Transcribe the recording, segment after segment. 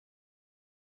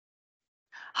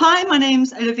Hi, my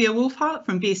name's Olivia Wolfhart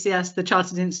from BCS, the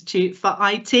Chartered Institute for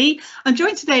IT. I'm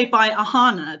joined today by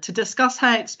Ahana to discuss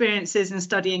her experiences in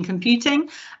studying computing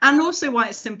and also why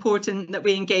it's important that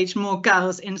we engage more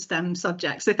girls in STEM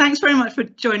subjects. So thanks very much for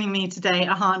joining me today,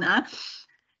 Ahana.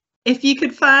 If you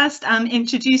could first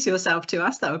introduce yourself to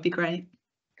us, that would be great.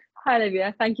 Hi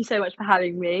Olivia, thank you so much for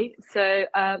having me.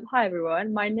 Hi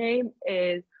everyone, my name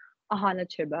is Ahana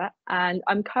Chhibber and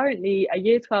I'm currently a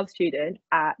Year 12 student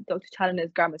at Dr.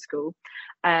 Challoner's Grammar School,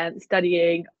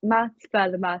 studying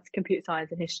further maths, computer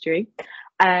science and history,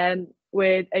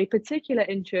 with a particular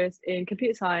interest in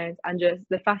computer science and just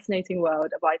the fascinating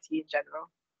world of IT in general.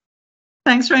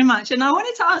 Thanks very much. And I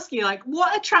wanted to ask you,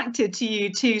 what attracted you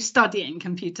to studying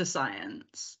computer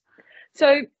science?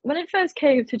 So when it first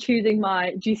came to choosing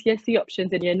my GCSE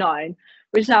options in Year 9,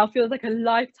 which now feels like a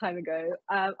lifetime ago,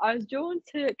 I was drawn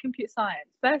to computer science,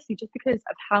 firstly just because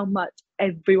of how much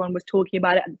everyone was talking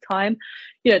about it at the time.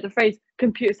 You know, the phrase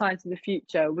computer science in the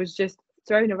future was just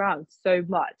thrown around so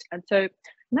much. And so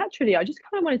naturally, I just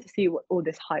kind of wanted to see what all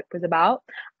this hype was about.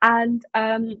 And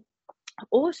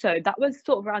also that was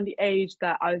sort of around the age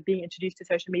that I was being introduced to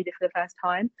social media for the first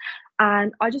time,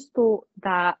 and I just thought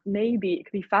that maybe it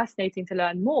could be fascinating to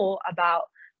learn more about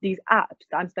these apps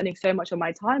that I'm spending so much of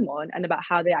my time on and about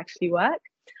how they actually work.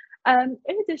 In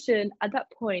addition, at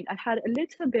that point I had a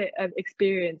little bit of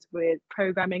experience with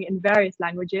programming in various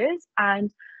languages, and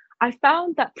I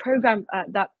found that problem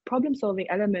solving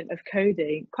element of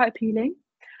coding quite appealing,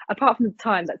 apart from the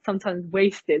time that's sometimes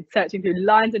wasted searching through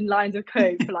lines and lines of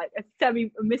code for like a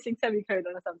missing semicolon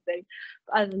or something.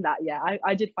 But other than that, yeah,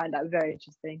 I did find that very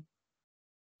interesting.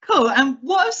 Cool. And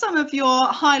what are some of your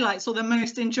highlights or the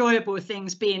most enjoyable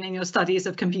things been in your studies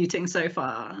of computing so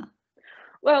far?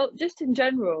 Well, just in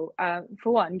general,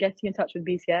 for one, getting in touch with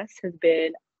BCS has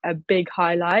been a big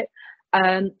highlight.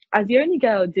 As the only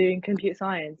girl doing computer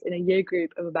science in a year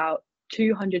group of about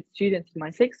 200 students in my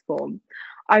sixth form,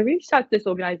 I reached out to this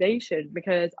organisation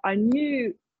because I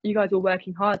knew you guys were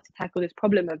working hard to tackle this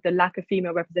problem of the lack of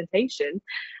female representation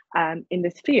in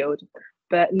this field.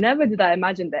 But never did I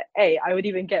imagine that A, I would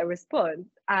even get a response,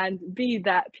 and B,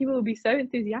 that people would be so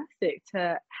enthusiastic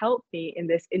to help me in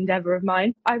this endeavour of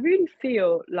mine. I really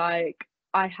feel like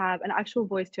I have an actual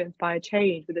voice to inspire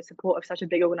change with the support of such a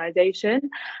big organisation,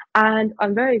 and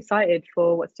I'm very excited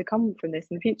for what's to come from this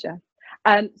in the future.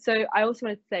 So I also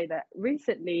wanted to say that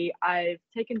recently I've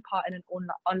taken part in an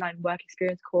online work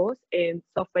experience course in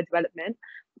software development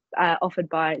offered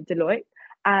by Deloitte.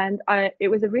 And it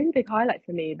was a really big highlight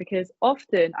for me because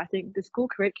often I think the school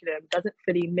curriculum doesn't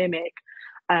fully mimic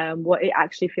what it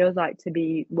actually feels like to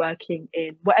be working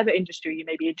in whatever industry you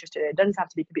may be interested in. It doesn't have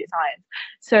to be computer science.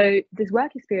 So this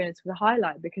work experience was a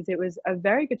highlight because it was a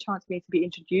very good chance for me to be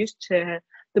introduced to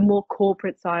the more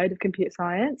corporate side of computer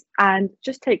science and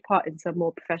just take part in some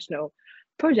more professional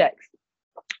projects.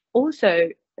 Also,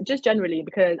 just generally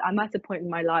because I'm at a point in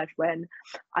my life when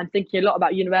I'm thinking a lot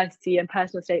about university and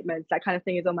personal statements, that kind of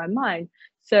thing is on my mind.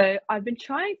 So I've been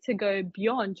trying to go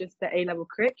beyond just the A-level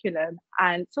curriculum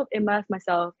and sort of immerse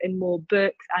myself in more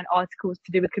books and articles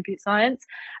to do with computer science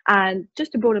and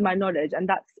just to broaden my knowledge. And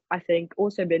that's, I think,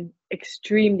 also been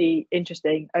extremely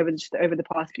interesting over the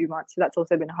past few months. So that's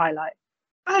also been a highlight.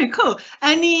 Oh, cool.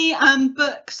 Any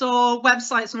books or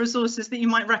websites or resources that you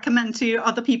might recommend to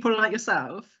other people like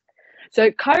yourself? So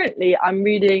currently I'm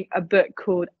reading a book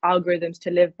called Algorithms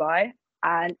to Live By,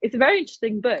 and it's a very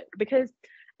interesting book because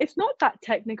it's not that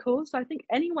technical, so I think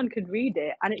anyone could read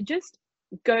it, and it just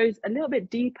goes a little bit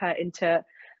deeper into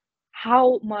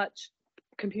how much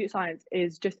computer science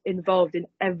is just involved in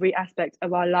every aspect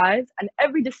of our lives and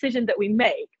every decision that we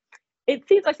make. It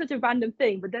seems like such a random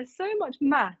thing, but there's so much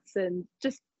maths and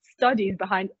just studies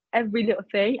behind every little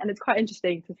thing, and it's quite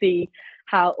interesting to see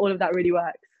how all of that really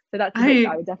works. So that's a book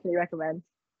that I would definitely recommend.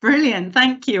 Brilliant,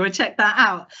 thank you. We'll check that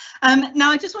out.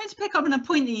 Now, I just wanted to pick up on a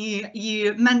point that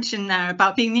you mentioned there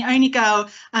about being the only girl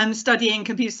studying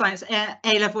computer science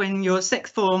A-level in your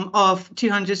sixth form of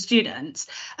 200 students.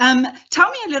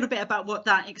 Tell me a little bit about what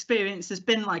that experience has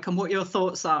been like and what your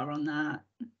thoughts are on that.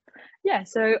 Yeah,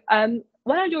 so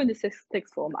when I joined the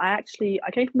sixth form, I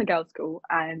came from a girls' school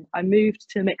and I moved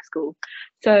to a mixed school.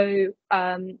 So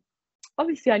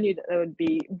obviously I knew that there would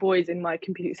be boys in my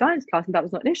computer science class and that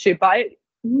was not an issue, but I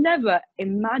never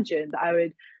imagined that I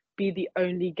would be the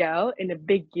only girl in a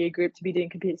big year group to be doing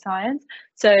computer science.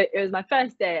 So it was my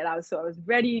first day and I was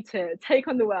ready to take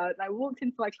on the world, and I walked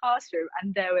into my classroom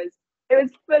and it was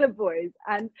full of boys,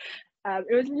 and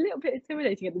it was a little bit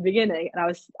intimidating at the beginning,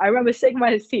 and I remember sitting in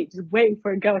my seat just waiting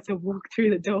for a girl to walk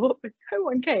through the door, but no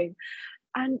one came.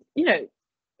 And you know,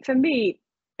 for me,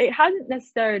 it hasn't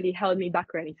necessarily held me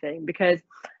back or anything, because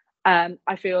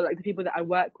I feel like the people that I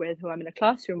work with, who I'm in a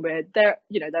classroom with, they're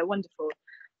wonderful.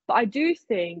 But I do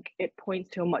think it points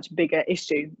to a much bigger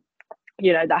issue,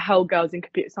 that whole girls in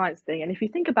computer science thing. And if you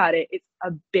think about it, it's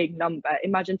a big number.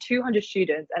 Imagine 200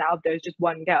 students, and out of those, just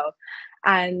one girl.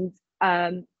 And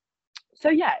so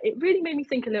yeah, it really made me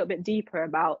think a little bit deeper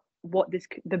about what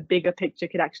the bigger picture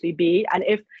could actually be. And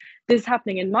if this is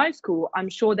happening in my school, I'm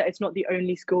sure that it's not the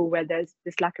only school where there's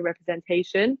this lack of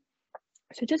representation.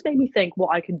 So it just made me think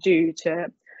what I could do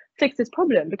to fix this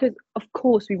problem, because of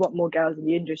course we want more girls in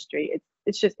the industry.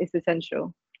 It's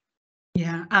essential.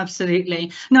 Yeah,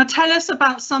 absolutely. Now, tell us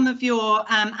about some of your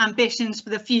ambitions for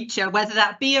the future, whether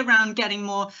that be around getting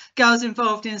more girls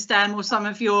involved in STEM, or some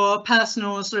of your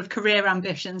personal sort of career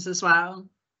ambitions as well.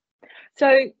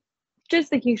 So just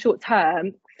thinking short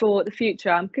term for the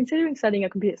future, I'm considering studying a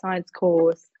computer science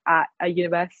course at a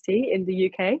university in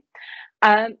the UK.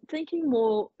 Thinking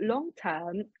more long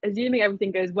term, assuming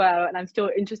everything goes well and I'm still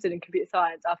interested in computer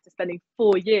science after spending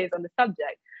 4 years on the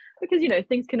subject, because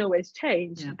things can always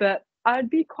change. Yeah. But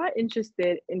I'd be quite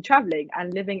interested in traveling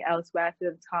and living elsewhere for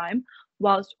the time,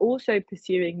 whilst also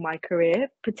pursuing my career,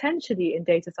 potentially in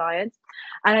data science.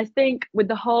 And I think with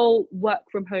the whole work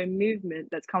from home movement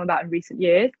that's come about in recent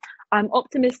years, I'm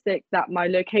optimistic that my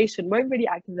location won't really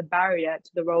act as a barrier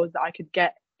to the roles that I could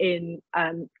get in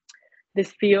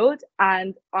this field.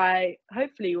 And I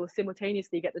hopefully will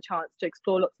simultaneously get the chance to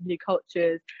explore lots of new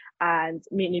cultures and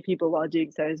meet new people while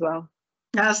doing so as well.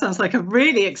 That sounds like a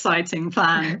really exciting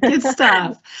plan. Good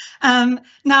stuff.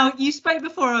 Now, you spoke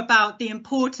before about the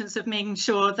importance of making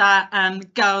sure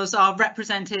that girls are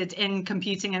represented in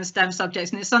computing and STEM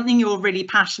subjects, and it's something you're really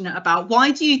passionate about.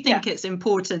 Why do you think it's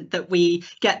important that we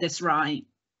get this right?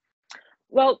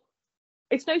 Well,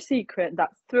 it's no secret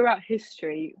that throughout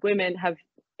history, women have,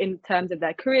 in terms of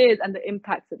their careers and the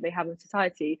impacts that they have on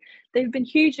society, they've been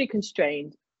hugely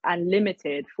constrained and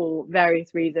limited for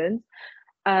various reasons.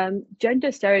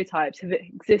 Gender stereotypes have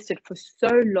existed for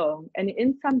so long, and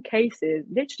in some cases,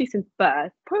 literally since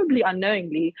birth, probably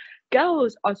unknowingly,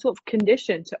 girls are sort of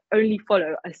conditioned to only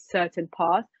follow a certain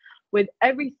path, with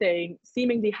everything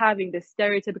seemingly having this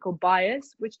stereotypical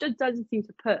bias, which just doesn't seem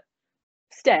to put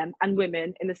STEM and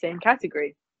women in the same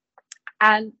category.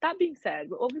 And that being said,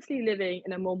 we're obviously living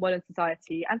in a more modern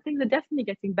society, and things are definitely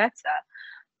getting better.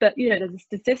 But there's a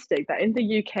statistic that in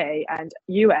the UK and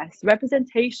US,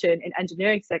 representation in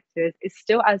engineering sectors is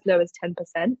still as low as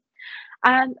 10%.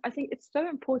 And I think it's so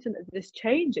important that this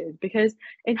changes, because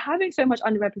in having so much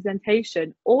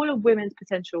underrepresentation, all of women's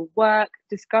potential work,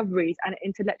 discoveries, and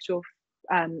intellectual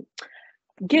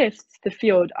gifts to the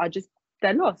field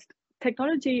they're lost.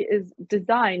 Technology is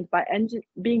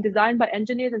being designed by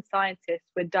engineers and scientists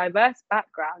with diverse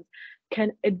backgrounds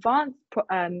can advance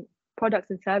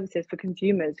products and services for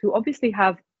consumers who obviously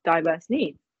have diverse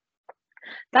needs.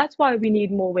 That's why we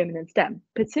need more women in STEM,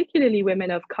 particularly women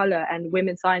of colour and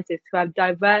women scientists who have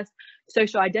diverse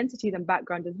social identities and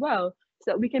background as well,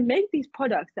 so that we can make these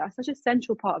products that are such a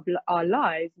central part of our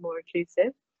lives more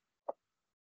inclusive.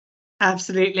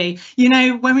 Absolutely.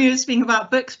 When we were speaking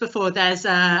about books before,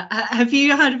 have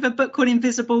you heard of a book called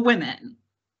Invisible Women?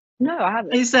 No, I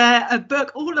haven't. It's a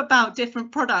book all about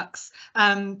different products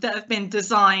that have been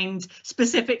designed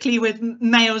specifically with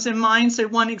males in mind. So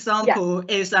one example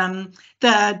is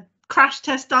the crash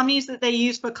test dummies that they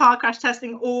use for car crash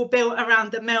testing, all built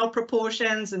around the male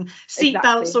proportions, and seat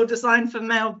belts all designed for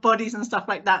male bodies and stuff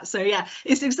like that. So yeah,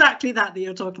 it's exactly that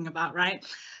you're talking about, right?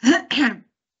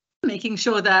 Making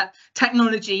sure that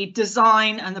technology,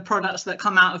 design, and the products that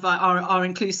come out of it are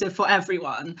inclusive for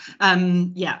everyone.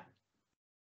 Yeah.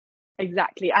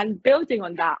 Exactly. And building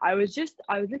on that, I was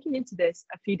looking into this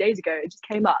a few days ago. It just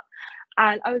came up,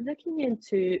 and I was looking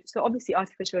into, so obviously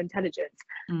artificial intelligence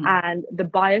and the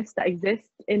bias that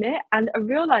exists in it. And a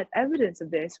real life evidence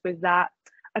of this was that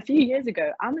a few years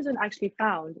ago, Amazon actually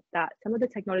found that some of the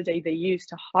technology they used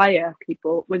to hire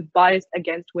people was biased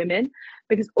against women,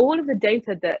 because all of the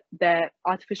data that their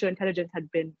artificial intelligence had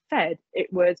been fed,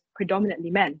 it was predominantly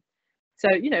men. So,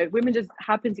 women just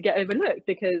happened to get overlooked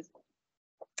because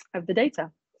of the data.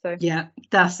 So yeah,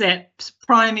 that's it.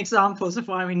 Prime examples of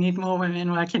why we need more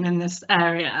women working in this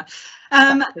area.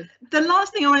 Exactly. The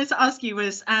last thing I wanted to ask you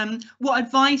was what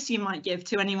advice you might give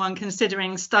to anyone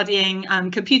considering studying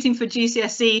computing for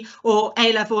GCSE or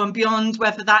A-level and beyond,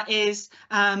 whether that is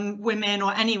women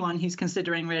or anyone who's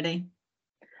considering, really.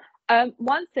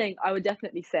 One thing I would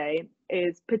definitely say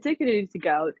is, particularly to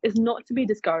girls, is not to be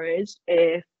discouraged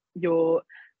if you're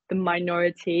the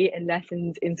minority in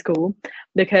lessons in school,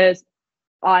 because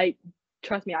I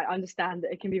trust me, I understand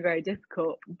that it can be very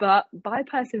difficult, but by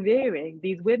persevering,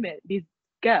 these women, these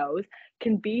girls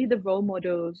can be the role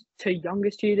models to younger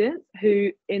students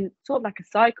who, in sort of like a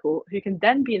cycle, who can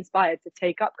then be inspired to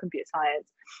take up computer science.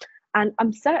 And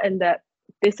I'm certain that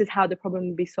this is how the problem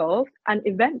will be solved. And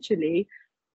eventually,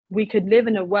 we could live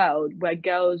in a world where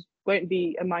girls won't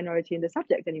be a minority in the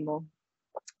subject anymore.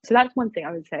 So that's one thing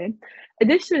I would say.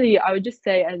 Additionally, I would just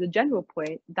say as a general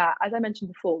point that, as I mentioned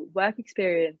before, work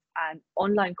experience and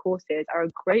online courses are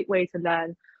a great way to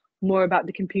learn more about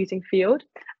the computing field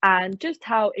and just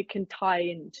how it can tie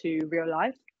into real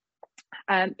life.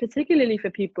 Particularly for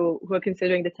people who are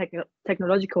considering the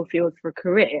technological field for a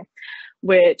career,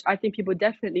 which I think people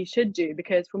definitely should do,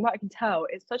 because from what I can tell,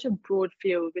 it's such a broad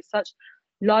field with such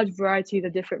large varieties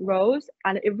of different roles,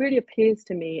 and it really appears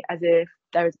to me as if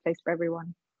there is a place for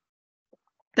everyone.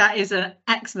 That is an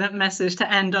excellent message to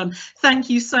end on. Thank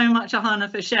you so much, Ahana,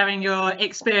 for sharing your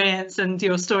experience and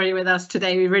your story with us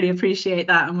today. We really appreciate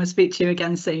that, and we'll speak to you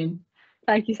again soon.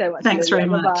 Thank you so much. Thanks very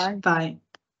Olivia. much. Bye-bye. Bye.